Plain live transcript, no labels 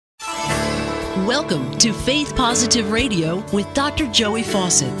Welcome to Faith Positive Radio with Dr. Joey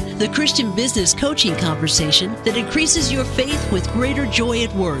Fawcett, the Christian business coaching conversation that increases your faith with greater joy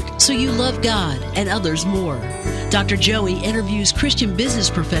at work so you love God and others more. Dr. Joey interviews Christian business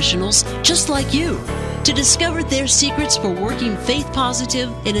professionals just like you to discover their secrets for working faith positive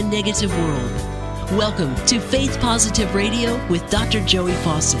in a negative world. Welcome to Faith Positive Radio with Dr. Joey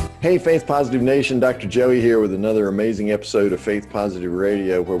Fawcett. Hey, Faith Positive Nation, Dr. Joey here with another amazing episode of Faith Positive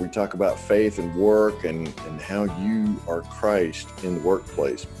Radio, where we talk about faith and work and how you are Christ in the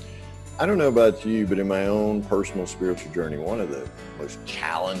workplace. I don't know about you, but in my own personal spiritual journey, one of the most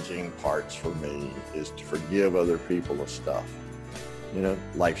challenging parts for me is to forgive other people of stuff,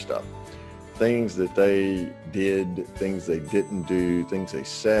 life stuff. Things that they did, things they didn't do, things they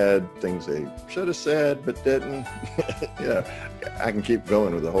said, things they should have said but didn't. I can keep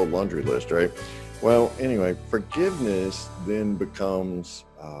going with the whole laundry list, right? Well, anyway, forgiveness then becomes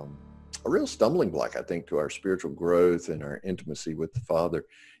a real stumbling block, I think, to our spiritual growth and our intimacy with the Father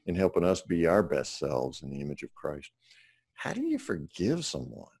in helping us be our best selves in the image of Christ. How do you forgive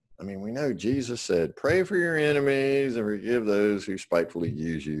someone? I mean, we know Jesus said, pray for your enemies and forgive those who spitefully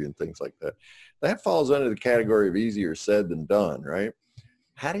use you and things like that. That falls under the category of easier said than done, right?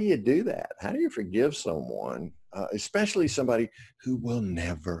 How do you do that? How do you forgive someone, especially somebody who will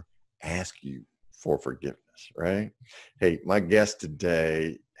never ask you for forgiveness, right? Hey, my guest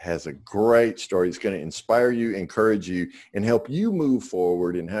today has a great story. It's going to inspire you, encourage you, and help you move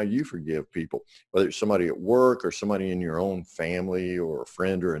forward in how you forgive people, whether it's somebody at work or somebody in your own family or a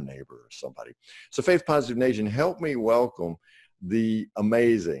friend or a neighbor or somebody. So Faith Positive Nation, help me welcome the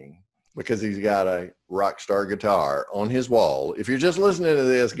amazing, because he's got a rock star guitar on his wall. If you're just listening to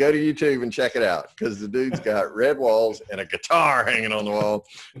this, go to YouTube and check it out, because the dude's got red walls and a guitar hanging on the wall.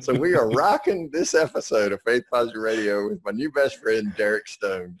 So we are rocking this episode of Faith Positive Radio with my new best friend, Derek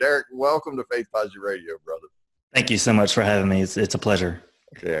Stone. Derek, welcome to Faith Positive Radio, brother. Thank you so much for having me. It's a pleasure.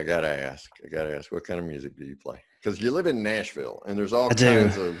 Okay, I gotta ask, what kind of music do you play? Because you live in Nashville, and there's all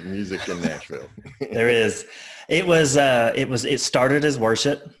kinds of music in Nashville. There is. It started as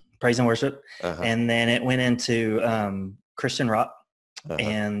worship. Praise and worship. And then it went into Christian rock.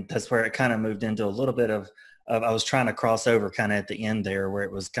 And that's where it kind of moved into a little bit of I was trying to cross over kind of at the end there, where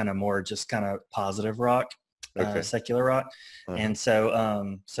it was kind of more just kind of positive rock, secular rock. And so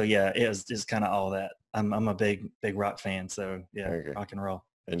yeah, it's kind of all that. I'm a big rock fan. So yeah, rock and roll.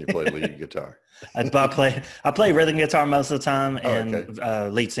 And you play lead guitar. I play rhythm guitar most of the time, and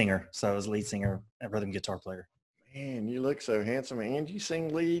lead singer. So I was lead singer and rhythm guitar player. Man, you look so handsome, and you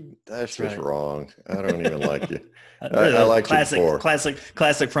sing lead? That's just wrong. I don't even like you. I like classic, you before.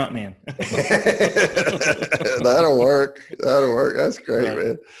 Classic front man. That'll work. That's great,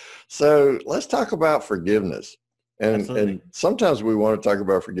 man. So let's talk about forgiveness. And sometimes we want to talk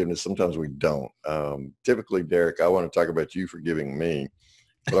about forgiveness. Sometimes we don't. Typically, Derek, I want to talk about you forgiving me,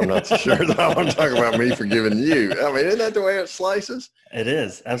 but I'm not so sure that I want to talk about me forgiving you. I mean, isn't that the way it slices? It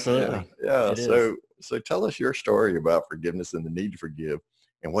is. Absolutely. Yeah. So tell us your story about forgiveness and the need to forgive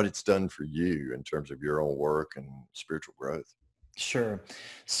and what it's done for you in terms of your own work and spiritual growth. Sure.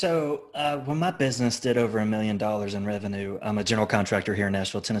 So when my business did over $1 million in revenue, I'm a general contractor here in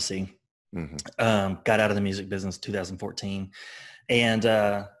Nashville, Tennessee. Got out of the music business in 2014. And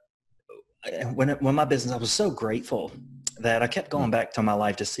when my business, I was so grateful that I kept going back to my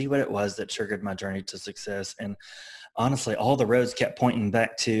life to see what it was that triggered my journey to success. And honestly, all the roads kept pointing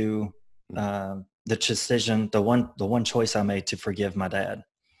back to the decision, the one choice I made to forgive my dad.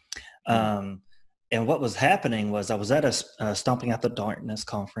 And what was happening was I was at a Stomping Out the Darkness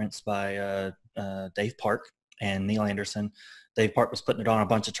conference by Dave Park and Neil Anderson. Dave Park was putting it on. A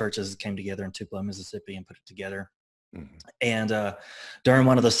bunch of churches came together in Tupelo, Mississippi, and put it together. And during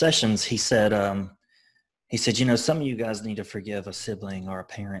one of the sessions, he said, some of you guys need to forgive a sibling or a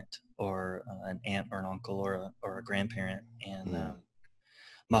parent or an aunt or an uncle or a grandparent. And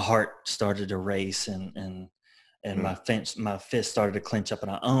my heart started to race and my fist started to clench up,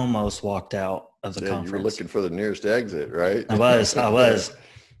 and I almost walked out of the conference. You were looking for the nearest exit, right? I was.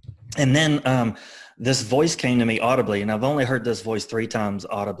 And then this voice came to me audibly, and I've only heard this voice 3 times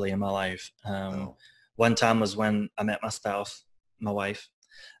audibly in my life. One time was when I met my spouse, my wife.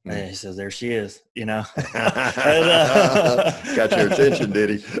 He says, there she is, Got your attention, did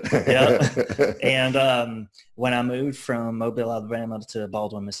he? Yeah. And when I moved from Mobile, Alabama to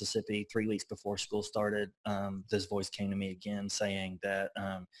Baldwin, Mississippi, 3 weeks before school started, this voice came to me again saying that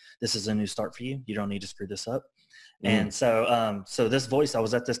this is a new start for you. You don't need to screw this up. And so this voice, I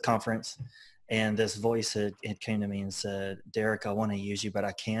was at this conference, and this voice it came to me and said, Derek, I want to use you, but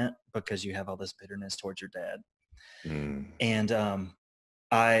I can't because you have all this bitterness towards your dad. And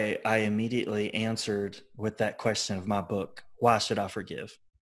I immediately answered with that question of my book, Why Should I Forgive?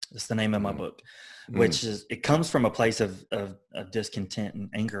 It's the name of my book, which is, it comes from a place of discontent and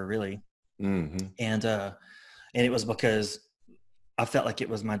anger, really. Mm-hmm. And it was because I felt like it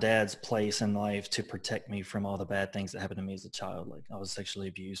was my dad's place in life to protect me from all the bad things that happened to me as a child. Like I was sexually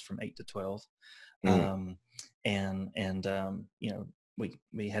abused from 8 to 12. You know,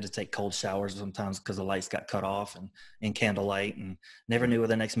 we had to take cold showers sometimes because the lights got cut off and candlelight, and never knew where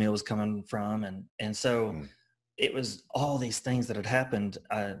the next meal was coming from. And so it was all these things that had happened.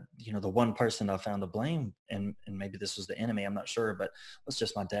 You know, the one person I found to blame, and maybe this was the enemy, I'm not sure, but it was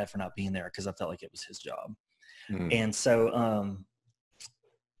just my dad for not being there, because I felt like it was his job. And so,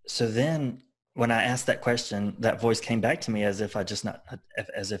 so then when I asked that question, that voice came back to me as if I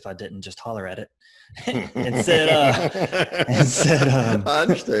didn't just holler at it and said, I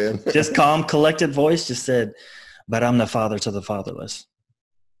understand. Just calm, collected voice just said, but I'm the father to the fatherless.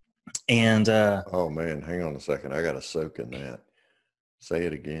 And oh man, hang on a second. I got to soak in that. Say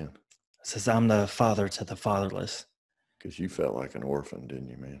it again. It says, I'm the father to the fatherless. Because you felt like an orphan, didn't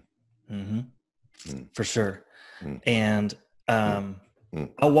you, man? For sure. And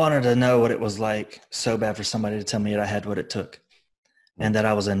I wanted to know what it was like so bad for somebody to tell me that I had what it took and that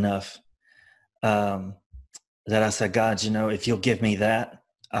I was enough. That I said, God, you know, if you'll give me that,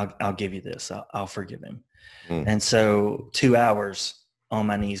 I'll give you this. I'll forgive him. And so 2 hours on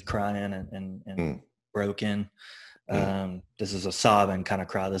my knees crying and broken. This is a sobbing kind of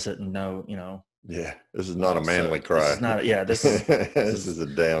cry. This isn't you know. Yeah, this is not a manly cry. This is not, yeah, this is this is a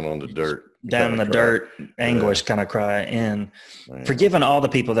down on the dirt. Down in the dirt, anguish kind of cry, and forgiving all the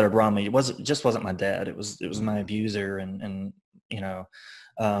people that had wronged me. It wasn't my dad. It was my abuser, and you know,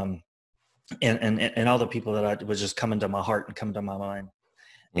 and all the people that I was just coming to my heart and coming to my mind,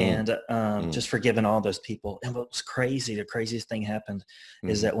 and just forgiving all those people. And what was crazy, the craziest thing happened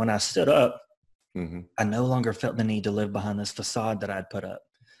is that when I stood up, I no longer felt the need to live behind this facade that I'd put up.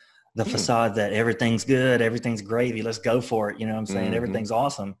 The facade that everything's good, everything's gravy, let's go for it. You know what I'm saying? Everything's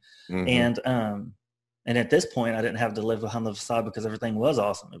awesome. And at this point, I didn't have to live behind the facade because everything was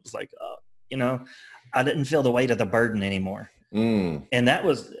awesome. It was like, you know, I didn't feel the weight of the burden anymore. And that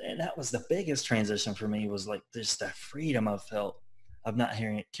was the biggest transition for me, was like just that freedom I felt of not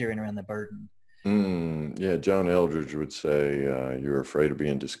carrying around the burden. Yeah, John Eldridge would say, you're afraid of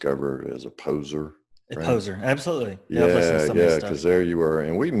being discovered as a poser. Right? Poser, absolutely. Yeah, because there you are.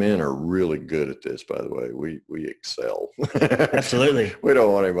 And we men are really good at this, by the way. We excel. Absolutely. We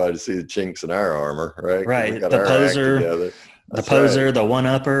don't want anybody to see the chinks in our armor, right? Right. The poser, the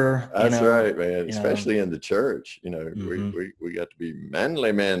one-upper. That's right, man. Especially in the church. You know, we got to be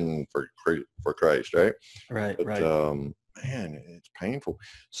manly men for Christ, right? Right, but, man, it's painful.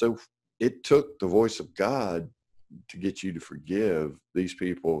 So it took the voice of God to get you to forgive these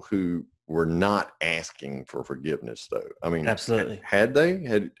people who were not asking for forgiveness, though. I mean, absolutely. Had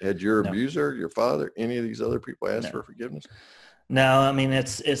your abuser, your father, any of these other people asked for forgiveness? No, I mean,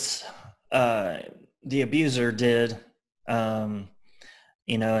 it's the abuser did, you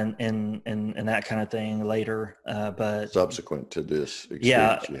know, and that kind of thing later, but subsequent to this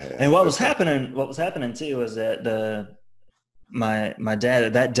experience you had. And what was happening too was that my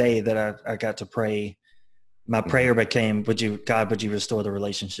dad, that day that I got to pray, my prayer became, would you restore the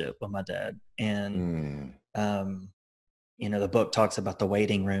relationship with my dad? And, you know, the book talks about the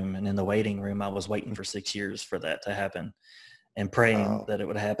waiting room, and in the waiting room, I was waiting for 6 years for that to happen and praying that it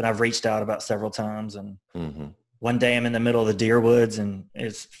would happen. I've reached out about several times, and one day I'm in the middle of the deer woods, and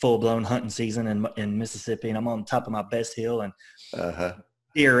it's full blown hunting season in Mississippi, and I'm on top of my best hill, and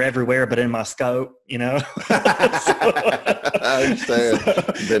deer everywhere, but in my scope, you know. I understand.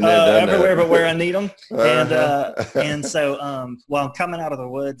 Everywhere but where I need them. And so while I'm coming out of the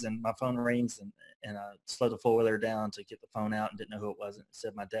woods, and my phone rings, and I slowed the four-wheeler down to get the phone out and didn't know who it was, and it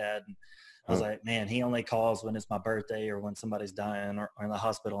said my dad. And I was like, man, he only calls when it's my birthday or when somebody's dying or in the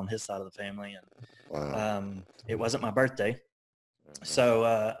hospital on his side of the family. And it wasn't my birthday. So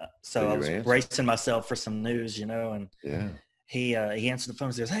I was bracing myself for some news, you know, and he answered the phone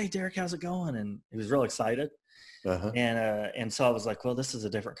and says, "Hey, Derek, how's it going?" And he was real excited. And so I was like, well, this is a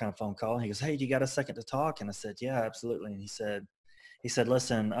different kind of phone call. And he goes, "Hey, do you got a second to talk?" And I said, "Yeah, absolutely." And he said,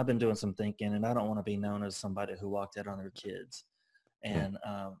 "Listen, I've been doing some thinking, and I don't want to be known as somebody who walked out on their kids. And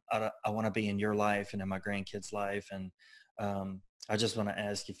I want to be in your life and in my grandkids' life. And I just want to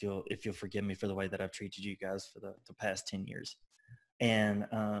ask if you'll forgive me for the way that I've treated you guys for the past 10 years. And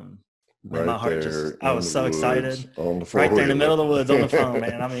right, my heart I was so excited. Right there in the middle of the woods on the phone,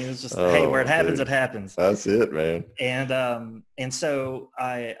 man. I mean, it was just, hey, where it happens, it happens. That's it, man. And so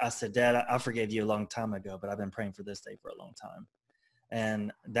I said, "Dad, I forgave you a long time ago, but I've been praying for this day for a long time."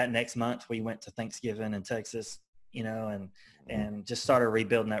 And that next month we went to Thanksgiving in Texas, you know, and just started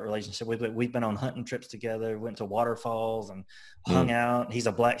rebuilding that relationship. We've been on hunting trips together, went to waterfalls and hung out. He's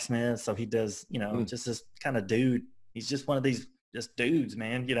a blacksmith, so he does, you know, just this kind of dude. He's just one of these just dudes,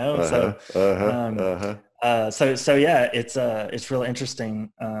 man, you know. So yeah, it's really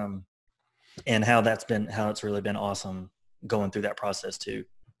interesting, and how it's really been awesome going through that process too.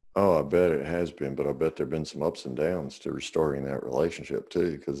 Oh, I bet it has been, but I bet there've been some ups and downs to restoring that relationship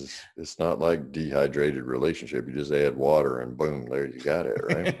too, because it's not like dehydrated relationship. You just add water and boom, there you got it,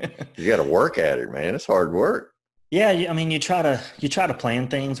 right? You got to work at it, man. It's hard work. Yeah, I mean, you try to plan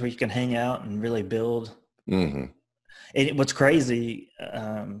things where you can hang out and really build. Mm-hmm. What's crazy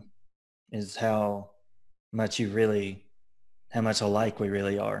is how much alike we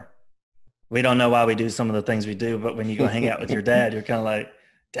really are. We don't know why we do some of the things we do, but when you go hang out with your dad, you're kind of like,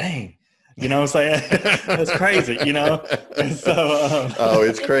 dang, you know what I'm saying? That's crazy, you know? And so, oh,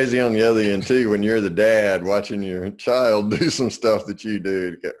 it's crazy on the other end too, when you're the dad watching your child do some stuff that you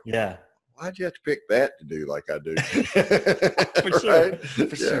do. Yeah. Why'd you have to pick that to do like I do? For sure.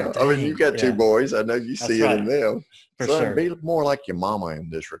 For sure. Dang. I mean, you got two boys. I know you see it in them. For Son, sure. Be more like your mama in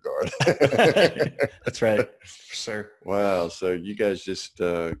this regard. That's right. For sure. Wow. So you guys just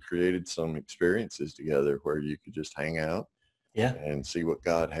created some experiences together where you could just hang out. Yeah. And see what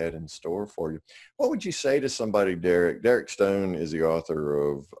God had in store for you. What would you say to somebody, Derek? Derek Stone is the author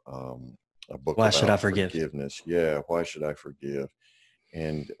of a book Why about Should I Forgive? Forgiveness. Yeah, Why Should I Forgive?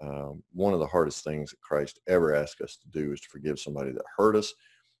 And one of the hardest things that Christ ever asked us to do is to forgive somebody that hurt us,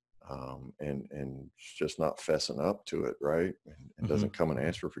 and just not fessing up to it, right? And doesn't come and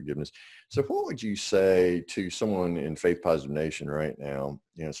ask for forgiveness. So what would you say to someone in Faith Positive Nation right now,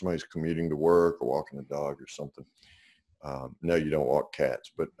 you know, somebody's commuting to work or walking the dog or something? No, you don't walk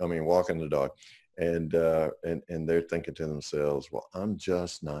cats, but I mean, walking the dog, and they're thinking to themselves, well, I'm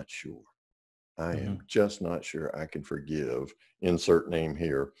just not sure. I am just not sure I can forgive, insert name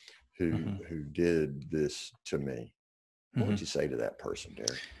here, who did this to me. What would you say to that person,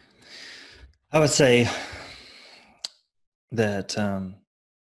 Derek? I would say that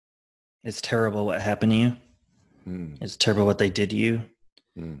it's terrible what happened to you. It's terrible what they did to you.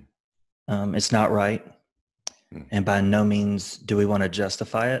 It's not right. And by no means do we want to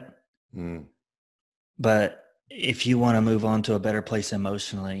justify it. But if you want to move on to a better place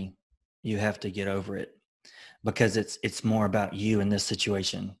emotionally, you have to get over it, because it's more about you in this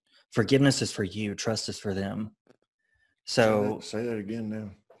situation. Forgiveness is for you. Trust is for them. So say that again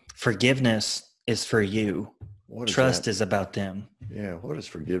now. Forgiveness is for you. Trust is about them. Yeah. What is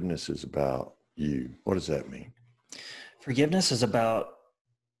forgiveness is about you? What does that mean? Forgiveness is about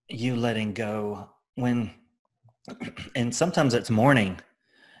you letting go and sometimes it's mourning.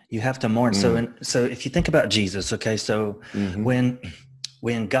 You have to mourn. So if you think about Jesus, okay, so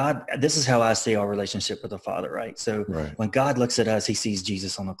when God, this is how I see our relationship with the Father, right? So when God looks at us, he sees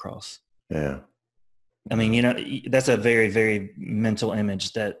Jesus on the cross. Yeah. I mean, you know, that's a very, very mental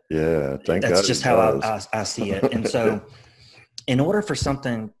image that's just how I see it. And so in order for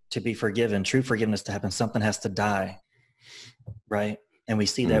something to be forgiven, true forgiveness to happen, something has to die, right? And we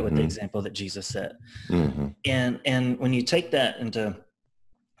see that with the example that Jesus set. And when you take that into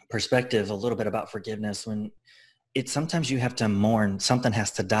perspective, a little bit about forgiveness, sometimes you have to mourn, something has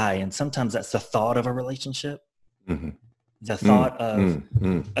to die. And sometimes that's the thought of a relationship, the thought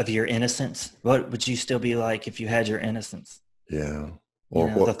of your innocence. What would you still be like if you had your innocence? Yeah. Or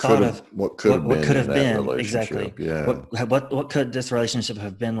the thought of what could have been exactly. Yeah. What could this relationship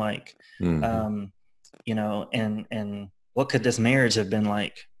have been like? You know, and what could this marriage have been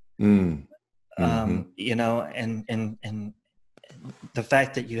like? You know, and the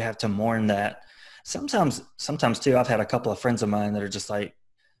fact that you have to mourn that. Sometimes too, I've had a couple of friends of mine that are just like,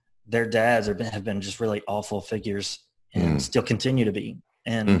 their dads have been just really awful figures and still continue to be.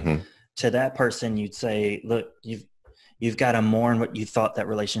 And to that person, you'd say, look, you've got to mourn what you thought that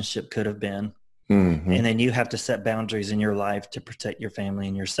relationship could have been. And then you have to set boundaries in your life to protect your family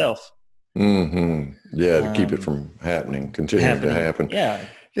and yourself. Yeah, to keep it from continuing to happen. Yeah.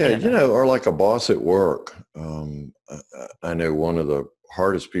 You know, or like a boss at work. I know one of the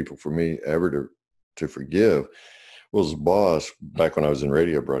hardest people for me ever to forgive was a boss back when I was in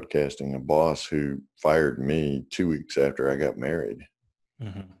radio broadcasting, a boss who fired me 2 weeks after I got married.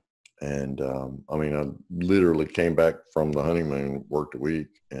 And I mean, I literally came back from the honeymoon, worked a week,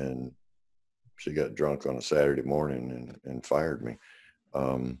 and she got drunk on a Saturday morning and fired me.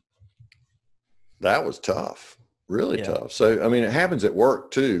 That was tough, really tough. So, I mean, it happens at work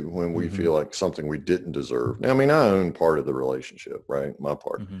too, when we feel like something we didn't deserve. Now, I mean, I own part of the relationship, right? My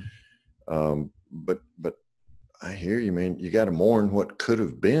part. But I hear you, man. You got to mourn what could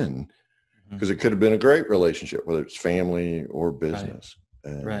have been, because it could have been a great relationship, whether it's family or business.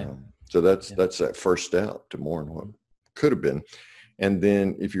 Right. And, so that's that first step, to mourn what could have been. And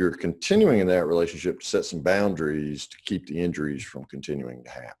then if you're continuing in that relationship, to set some boundaries to keep the injuries from continuing to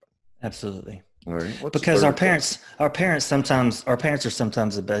happen. Absolutely. All right. Because our parents are sometimes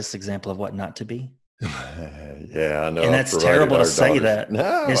the best example of what not to be. Yeah, I know. And that's terrible to say that.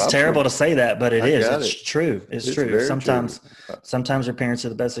 No, it's terrible to say that, but it's true. It's true. Sometimes your parents are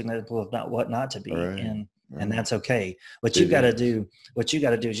the best example of what not to be. Right. And that's okay. What you got to do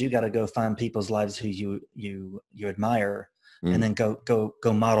is you got to go find people's lives who you admire, and then go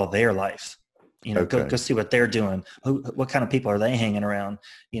model their life. Go see what they're doing. What kind of people are they hanging around?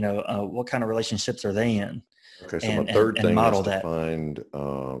 What kind of relationships are they in? Okay, so my third thing is to that. find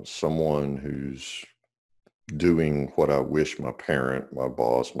someone who's doing what I wish my parent, my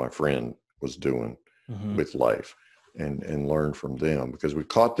boss, my friend was doing with life, and learn from them, because we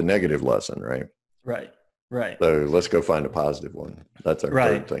caught the negative lesson, right? Right. So let's go find a positive one. That's our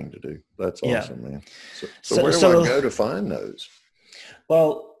third thing to do. That's awesome, man. So where do I go to find those?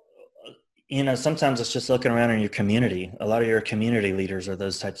 Well, sometimes it's just looking around in your community. A lot of your community leaders are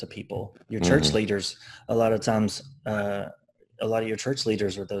those types of people. Your church leaders, a lot of times, a lot of your church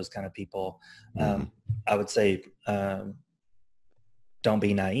leaders are those kind of people. I would say, don't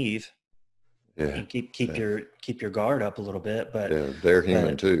be naive. Yeah. Keep your guard up a little bit, but they're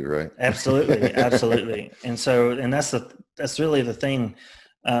human too, right? Absolutely. And that's really the thing.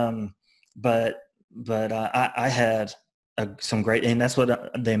 But I had some great, and that's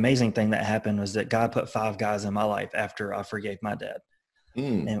what the amazing thing that happened was that God put 5 guys in my life after I forgave my dad.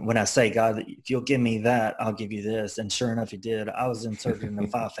 And when I say, God, if you'll give me that, I'll give you this. And sure enough, he did. I was inserted in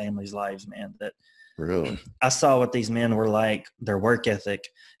 5 families' lives, man, that really I saw what these men were like, their work ethic,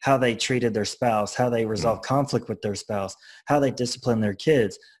 how they treated their spouse, how they resolved conflict with their spouse, how they disciplined their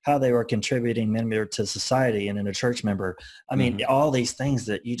kids, how they were contributing member to society and in a church member. I mean, all these things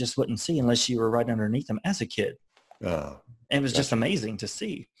that you just wouldn't see unless you were right underneath them as a kid. And it was just amazing to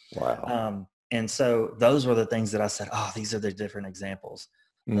see. Wow. And so those were the things that I said, these are the different examples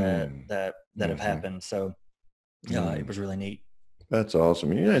that have happened. So it was really neat. That's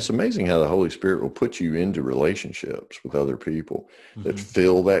awesome. It's amazing how the Holy Spirit will put you into relationships with other people that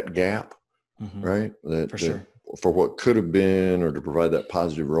fill that gap, right? For what could have been, or to provide that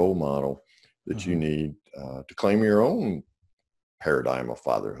positive role model that you need to claim your own paradigm of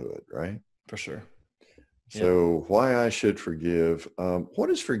fatherhood, right? For sure. So why I should forgive. What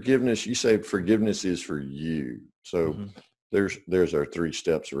is forgiveness? You say forgiveness is for you. So there's our 3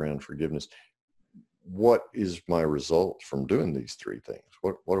 steps around forgiveness. What is my result from doing these 3 things?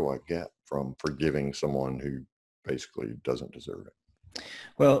 What do I get from forgiving someone who basically doesn't deserve it?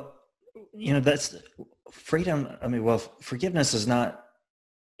 Well, that's freedom. I mean, forgiveness is not,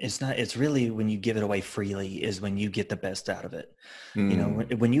 it's really when you give it away freely is when you get the best out of it.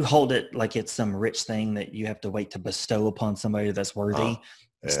 When you hold it like it's some rich thing that you have to wait to bestow upon somebody that's worthy,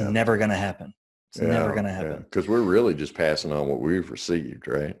 it's never going to happen. It's never going to happen. Because we're really just passing on what we've received,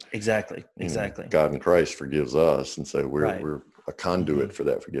 right? Exactly. God in Christ forgives us. And so we're a conduit for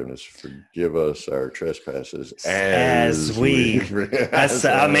that forgiveness. Forgive us our trespasses as we. I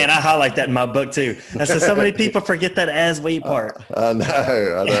highlight that in my book too. I said so many people forget that "as we" part. I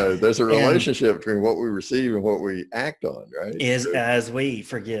know. There's a relationship between what we receive and what we act on, right? As we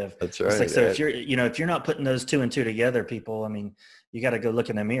forgive. That's right. It's like, so if you're not putting those 2 and 2 together, people, I mean, you got to go look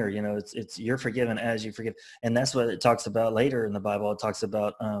in the mirror. It's you're forgiven as you forgive. And that's what it talks about later in the Bible. It talks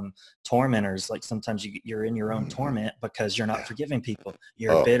about tormentors. Like sometimes you're in your own torment because you're not forgiving people.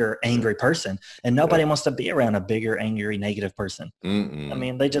 You're a bitter, angry person. And nobody wants to be around a bigger, angry, negative person. I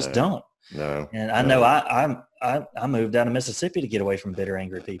mean, they just don't. No. And I know I moved out of Mississippi to get away from bitter,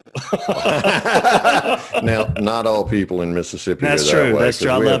 angry people. Now, not all people in Mississippi That's are that true. way. That's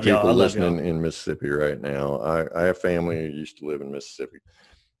true. I love y'all. People listening in Mississippi right now. I have family who used to live in Mississippi.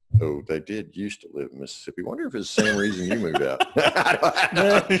 Oh, they did used to live in Mississippi. Wonder if it's the same reason you moved out.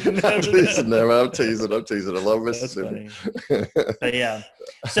 I'm teasing. I love Mississippi. But yeah.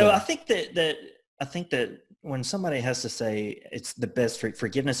 So I think that when somebody has to say it's the best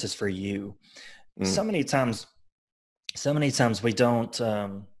forgiveness is for you, so many times we don't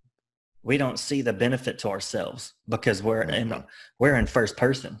see the benefit to ourselves because we're in first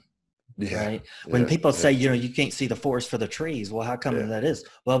person. Right. When people say, you can't see the forest for the trees. Well, how come that is?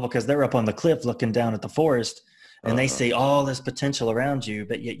 Well, because they're up on the cliff looking down at the forest and they see all this potential around you,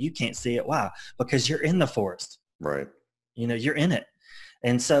 but yet you can't see it. Why? Because you're in the forest. Right. You're in it.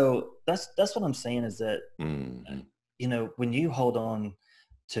 And so that's what I'm saying is that, when you hold on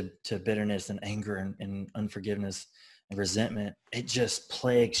to bitterness and anger and unforgiveness and resentment, it just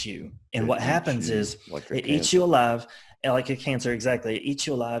plagues you. And what happens is it eats you alive, like a cancer. Exactly. It eats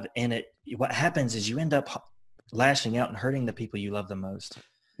you alive. And what happens is you end up lashing out and hurting the people you love the most,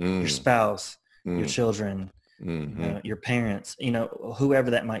 your spouse, your children, your parents,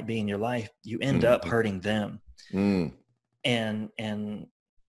 whoever that might be in your life, you end up hurting them. And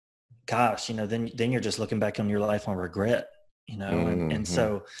gosh, then you're just looking back on your life on regret. And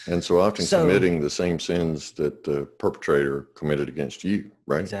so often committing the same sins that the perpetrator committed against you,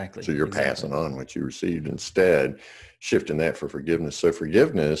 right? Exactly. So you're passing on what you received, instead shifting that for forgiveness. So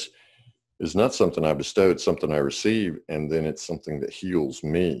forgiveness is not something I bestow, it's something I receive, and then it's something that heals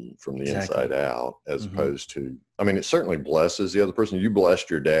me from the inside out, as opposed to, it certainly blesses the other person. You blessed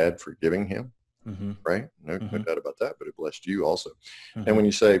your dad for giving him, right? No doubt about that, but it blessed you also. And when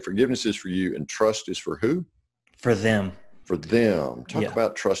you say forgiveness is for you and trust is for who? For them. For them. Talk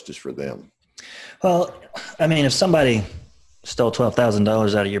about trust is for them. Well, if somebody stole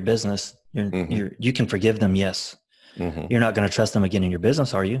 $12,000 out of your business, you can forgive them. Yes. You're not going to trust them again in your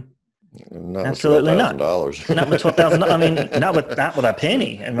business, are you? Not Absolutely with $12,000. Not with $12,000. Not with a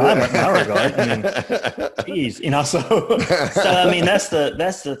penny in my regard. Geez, so that's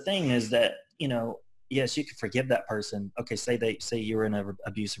the thing is that, yes, you can forgive that person. Okay, say you're in an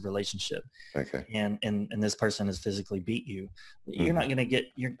abusive relationship, okay, and this person has physically beat you. You're not going to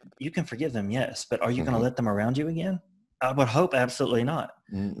you can forgive them, yes, but are you going to let them around you again? I would hope absolutely not.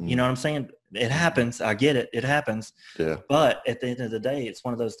 You know what I'm saying? It happens. I get it. It happens. Yeah. But at the end of the day, it's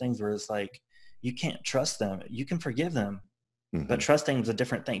one of those things where it's like you can't trust them. You can forgive them, but trusting is a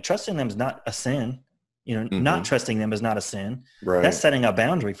different thing. Trusting them is not a sin. Not trusting them is not a sin. Right. That's setting a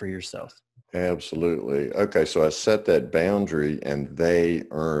boundary for yourself. Absolutely. Okay, so I set that boundary and they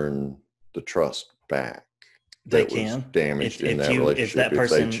earn the trust back. They that can. Was damaged in that relationship if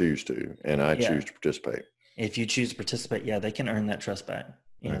they choose to, and I choose to participate. If you choose to participate, they can earn that trust back.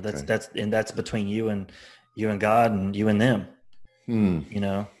 Okay. That's between you and God and you and them.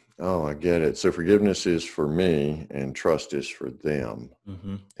 Oh, I get it. So forgiveness is for me and trust is for them.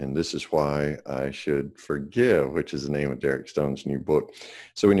 And this is why I should forgive, which is the name of Derek Stone's new book.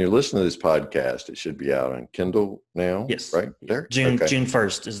 So when you listen to this podcast, it should be out on Kindle now. Yes. Right, Derek? June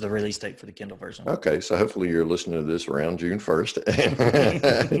 1st is the release date for the Kindle version. Okay. So hopefully you're listening to this around June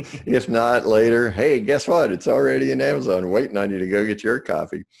 1st. If not later, hey, guess what? It's already in Amazon waiting on you to go get your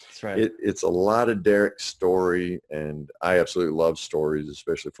copy. That's right. It's a lot of Derek's story, and I absolutely love stories,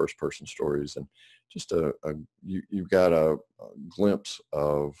 especially first-person stories, and just you've got a glimpse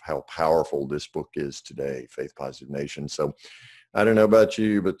of how powerful this book is today, Faith Positive Nation. So I don't know about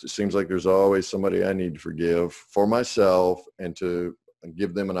you, but it seems like there's always somebody I need to forgive for myself and to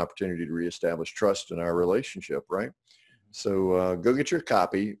give them an opportunity to reestablish trust in our relationship, right? So go get your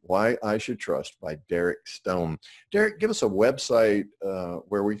copy, Why I Should Trust by Derek Stone. Derek, give us a website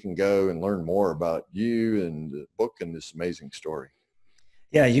where we can go and learn more about you and the book and this amazing story.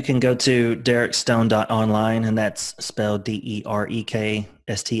 Yeah, you can go to derekstone.online, and that's spelled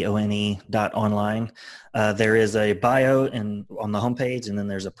DEREKSTONE.online. There is a bio on the homepage, and then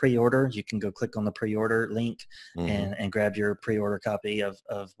there's a pre-order. You can go click on the pre-order link and grab your pre-order copy of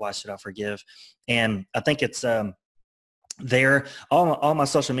Why Should I Forgive. And I think it's there. All my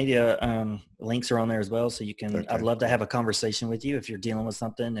social media links are on there as well, so you can. Okay. I'd love to have a conversation with you if you're dealing with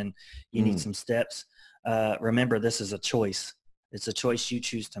something and you need some steps. Remember, this is a choice. It's a choice you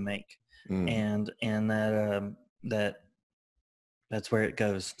choose to make, and that's where it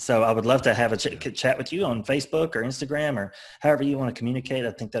goes. So I would love to have a chat with you on Facebook or Instagram or however you want to communicate.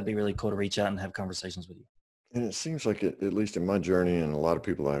 I think that'd be really cool to reach out and have conversations with you. And it seems like, at least in my journey and a lot of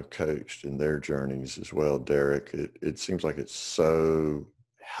people I've coached in their journeys as well, Derek, it seems like it's so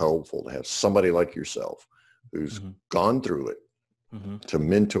helpful to have somebody like yourself who's gone through it to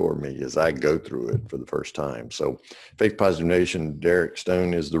mentor me as I go through it for the first time. So Faith Positive Nation, Derek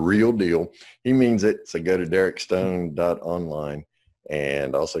Stone is the real deal. He means it. So go to derekstone.online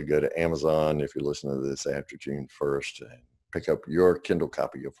and also go to Amazon if you're listening to this after June 1st and pick up your Kindle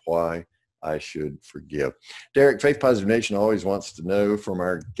copy of Why I Should Forgive. Derek, Faith Positive Nation always wants to know from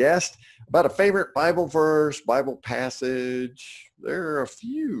our guest about a favorite Bible verse, Bible passage. There are a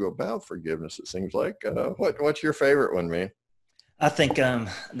few about forgiveness, it seems like. What's your favorite one, man? I think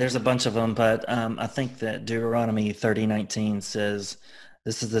there's a bunch of them, but I think that Deuteronomy 30:19 says,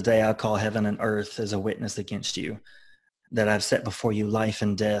 "This is the day I call heaven and earth as a witness against you, that I've set before you life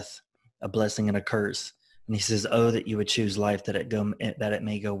and death, a blessing and a curse." And he says, "Oh, that you would choose life, that it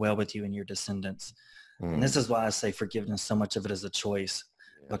may go well with you and your descendants." And this is why I say forgiveness, so much of it is a choice,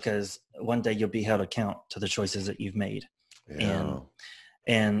 because one day you'll be held account to the choices that you've made.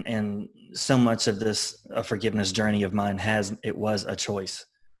 And so much of this forgiveness journey of mine was a choice.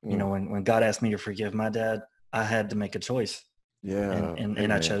 You know, when God asked me to forgive my dad, I had to make a choice. Yeah.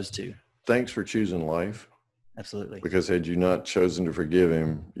 And I chose to. Thanks for choosing life. Absolutely. Because had you not chosen to forgive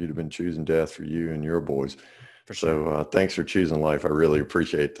him, you'd have been choosing death for you and your boys. For sure. So thanks for choosing life. I really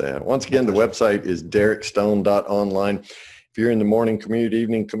appreciate that. Once again, the website is derekstone.online. If you're in the morning commute,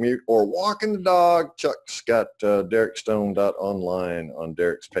 evening commute, or walking the dog, Chuck's got derekstone.online on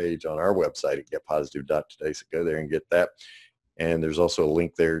Derek's page on our website at getpositive.today. So go there and get that. And there's also a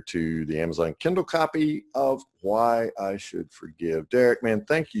link there to the Amazon Kindle copy of Why I Should Forgive. Derek, man,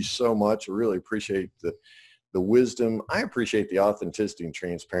 thank you so much. I really appreciate the wisdom. I appreciate the authenticity and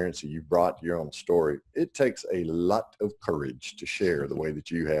transparency you brought to your own story. It takes a lot of courage to share the way that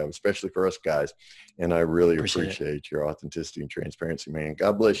you have, especially for us guys. And I really appreciate your authenticity and transparency, man.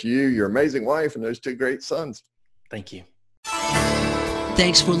 God bless you, your amazing wife, and those two great sons. Thank you.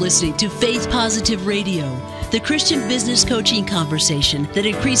 Thanks for listening to Faith Positive Radio, the Christian business coaching conversation that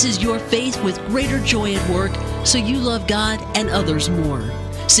increases your faith with greater joy at work so you love God and others more.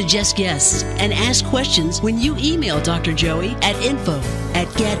 Suggest guests and ask questions when you email Dr. Joey at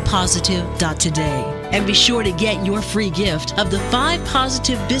info@getpositive.today. And be sure to get your free gift of the 5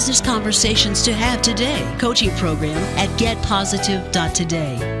 positive business conversations to have today coaching program at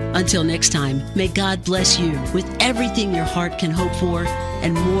getpositive.today. Until next time, may God bless you with everything your heart can hope for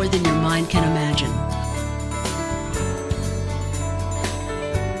and more than your mind can imagine.